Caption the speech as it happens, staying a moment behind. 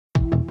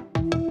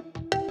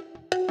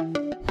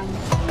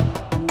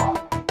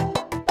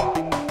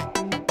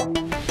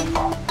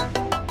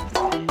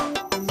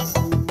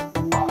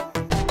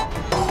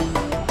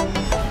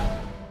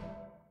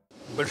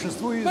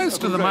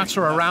Most of the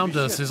matter around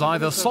us is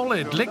either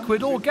solid,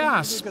 liquid or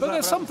gas, but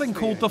there's something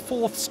called the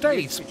fourth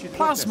state,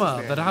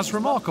 plasma, that has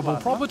remarkable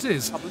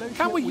properties.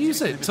 Can we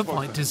use it to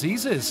fight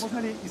diseases?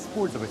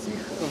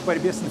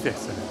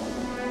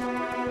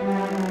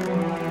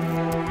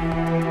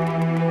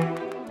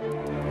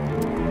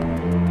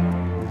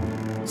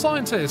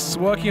 Scientists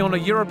working on a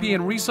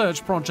European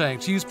research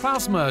project use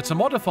plasma to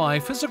modify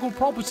physical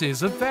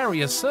properties of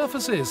various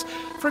surfaces.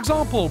 For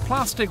example,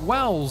 plastic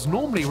wells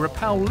normally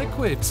repel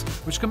liquids,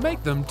 which can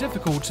make them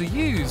difficult to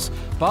use.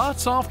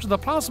 But after the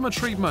plasma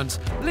treatment,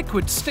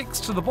 liquid sticks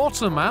to the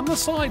bottom and the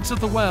sides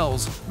of the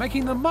wells,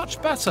 making them much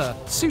better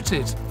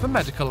suited for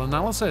medical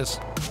analysis.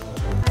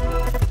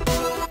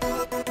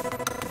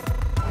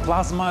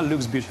 Plasma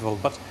looks beautiful,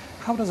 but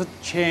how does it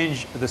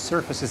change the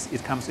surfaces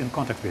it comes in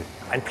contact with?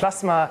 Ein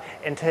Plasma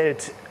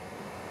enthält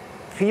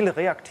viele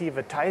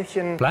reaktive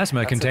Teilchen.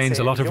 Plasma contains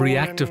a lot of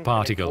reactive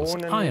particles,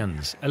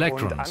 ions,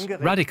 electrons,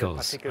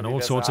 radicals, and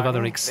all sorts of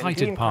other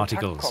excited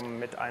particles.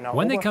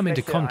 When they come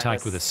into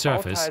contact with a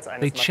surface,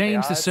 they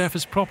change the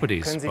surface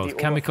properties, both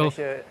chemical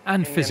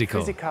and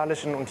physical.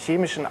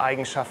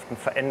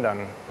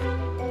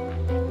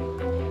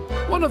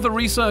 One of the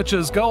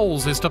researchers'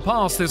 goals is to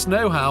pass this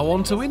know-how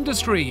on to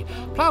industry.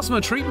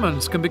 Plasma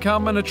treatments can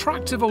become an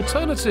attractive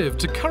alternative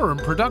to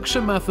current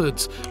production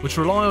methods, which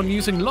rely on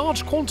using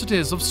large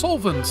quantities of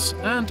solvents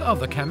and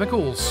other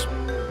chemicals.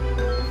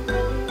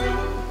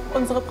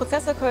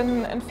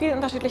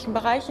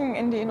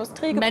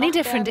 Many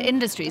different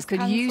industries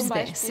could use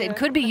this. It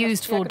could be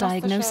used for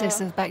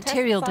diagnosis of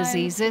bacterial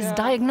diseases,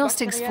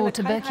 diagnostics for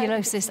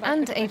tuberculosis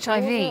and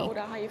HIV.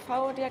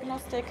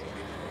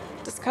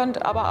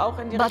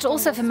 But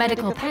also for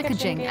medical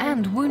packaging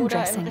and wound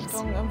dressings.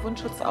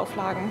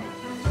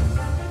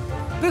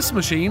 This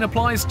machine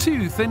applies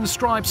 2 thin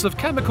stripes of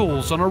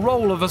chemicals on a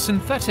roll of a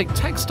synthetic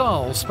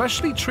textile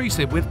specially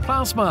treated with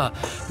plasma.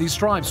 These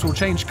stripes will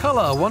change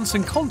colour once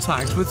in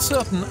contact with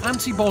certain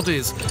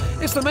antibodies.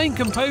 It's the main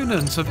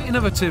component of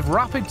innovative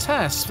rapid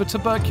tests for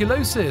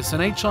tuberculosis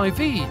and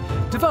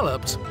HIV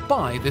developed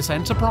by this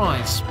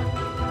enterprise.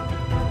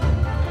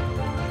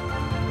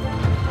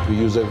 We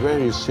use a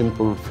very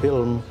simple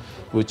film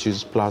which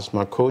is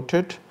plasma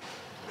coated.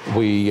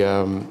 We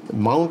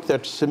mount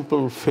that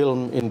simple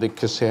film in the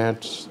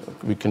cassettes.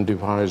 We can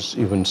devise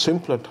even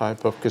simpler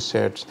type of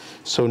cassettes,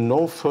 so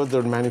no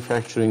further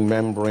manufacturing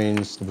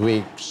membranes,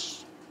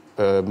 wicks,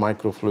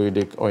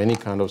 microfluidic or any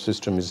kind of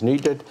system is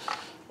needed.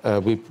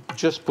 We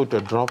just put a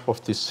drop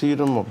of the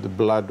serum of the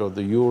blood or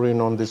the urine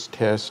on this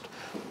test.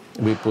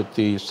 We put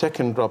the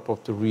second drop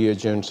of the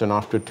reagents, and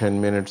after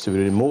 10 minutes we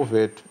remove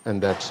it, and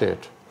that's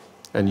it.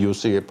 And you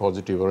see a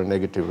positive or a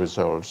negative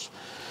results.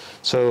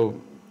 So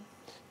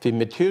the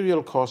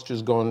material cost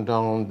has gone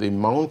down, the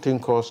mounting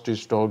cost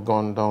is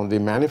gone down, the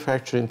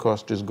manufacturing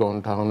cost has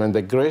gone down, and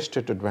the greatest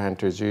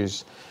advantage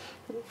is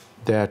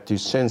that the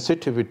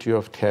sensitivity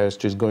of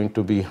test is going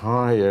to be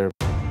higher.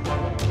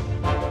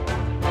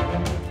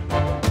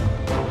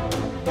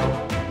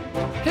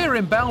 Here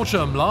in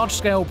Belgium,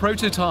 large-scale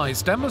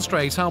prototypes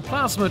demonstrate how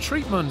plasma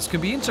treatments can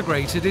be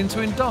integrated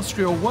into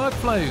industrial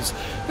workflows.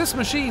 This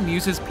machine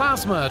uses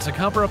plasma to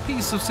cover a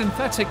piece of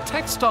synthetic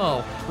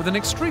textile with an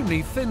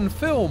extremely thin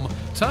film,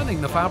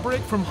 turning the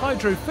fabric from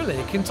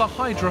hydrophilic into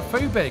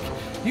hydrophobic,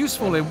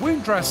 useful in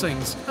wound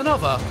dressings and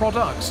other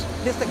products.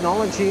 This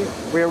technology,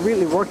 we are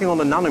really working on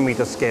the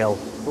nanometer scale.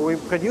 We're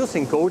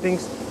producing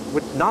coatings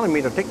with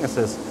nanometer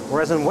thicknesses,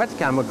 whereas in wet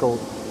chemical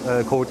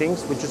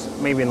coatings, which is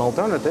maybe an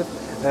alternative,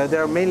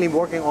 they're mainly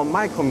working on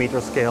micrometer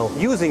scale,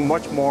 using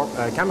much more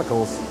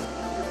chemicals.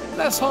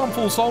 Less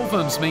harmful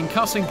solvents mean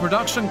cutting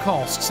production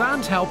costs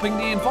and helping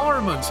the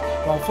environment,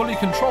 while fully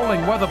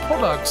controlling whether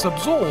products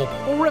absorb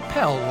or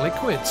repel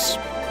liquids.